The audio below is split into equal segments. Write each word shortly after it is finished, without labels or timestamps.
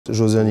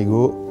José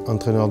أنييجو,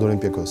 entraîneur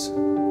d'Olympiacoس.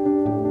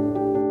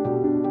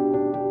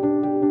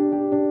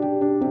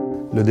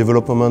 Le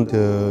développement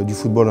du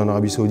football en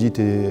Arabie Saoudite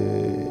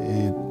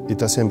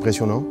est assez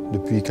impressionnant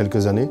depuis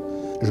quelques années.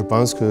 Je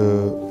pense que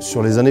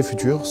sur les années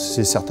futures,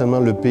 c'est certainement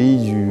le pays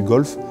du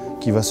Golfe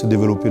qui va se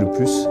développer le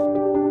plus.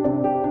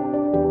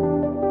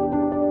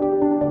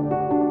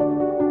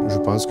 Je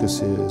pense que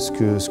c'est ce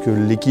que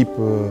l'équipe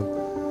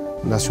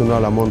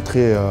nationale a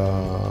montré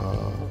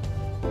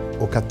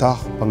au Qatar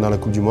pendant la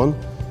Coupe du Monde.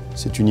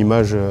 C'est une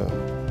image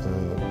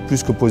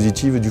plus que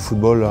positive du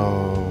football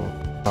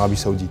en Arabie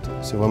Saoudite.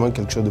 C'est vraiment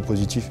quelque chose de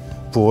positif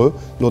pour eux,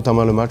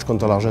 notamment le match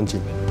contre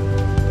l'Argentine.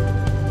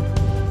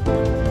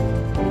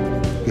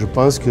 Je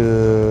pense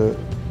que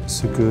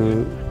ce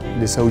que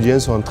les Saoudiens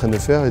sont en train de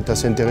faire est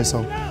assez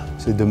intéressant.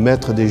 C'est de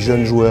mettre des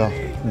jeunes joueurs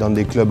dans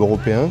des clubs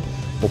européens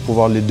pour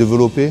pouvoir les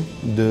développer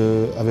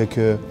avec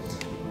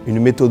une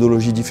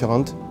méthodologie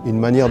différente, une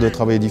manière de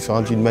travailler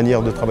différente, une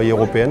manière de travailler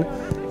européenne.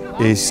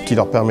 Et ce qui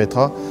leur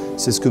permettra,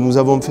 c'est ce que nous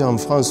avons fait en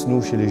France,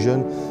 nous, chez les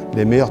jeunes.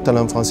 Les meilleurs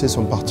talents français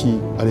sont partis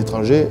à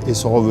l'étranger et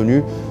sont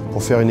revenus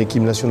pour faire une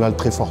équipe nationale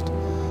très forte.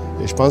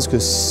 Et je pense que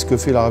ce que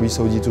fait l'Arabie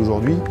Saoudite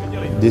aujourd'hui,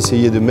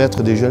 d'essayer de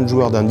mettre des jeunes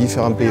joueurs dans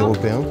différents pays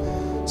européens,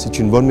 c'est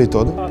une bonne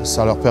méthode.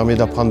 Ça leur permet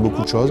d'apprendre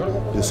beaucoup de choses,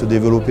 de se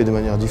développer de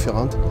manière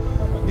différente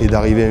et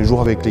d'arriver un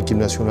jour avec l'équipe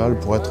nationale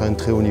pour être à un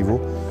très haut niveau.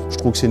 Je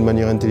trouve que c'est une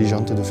manière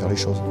intelligente de faire les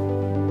choses.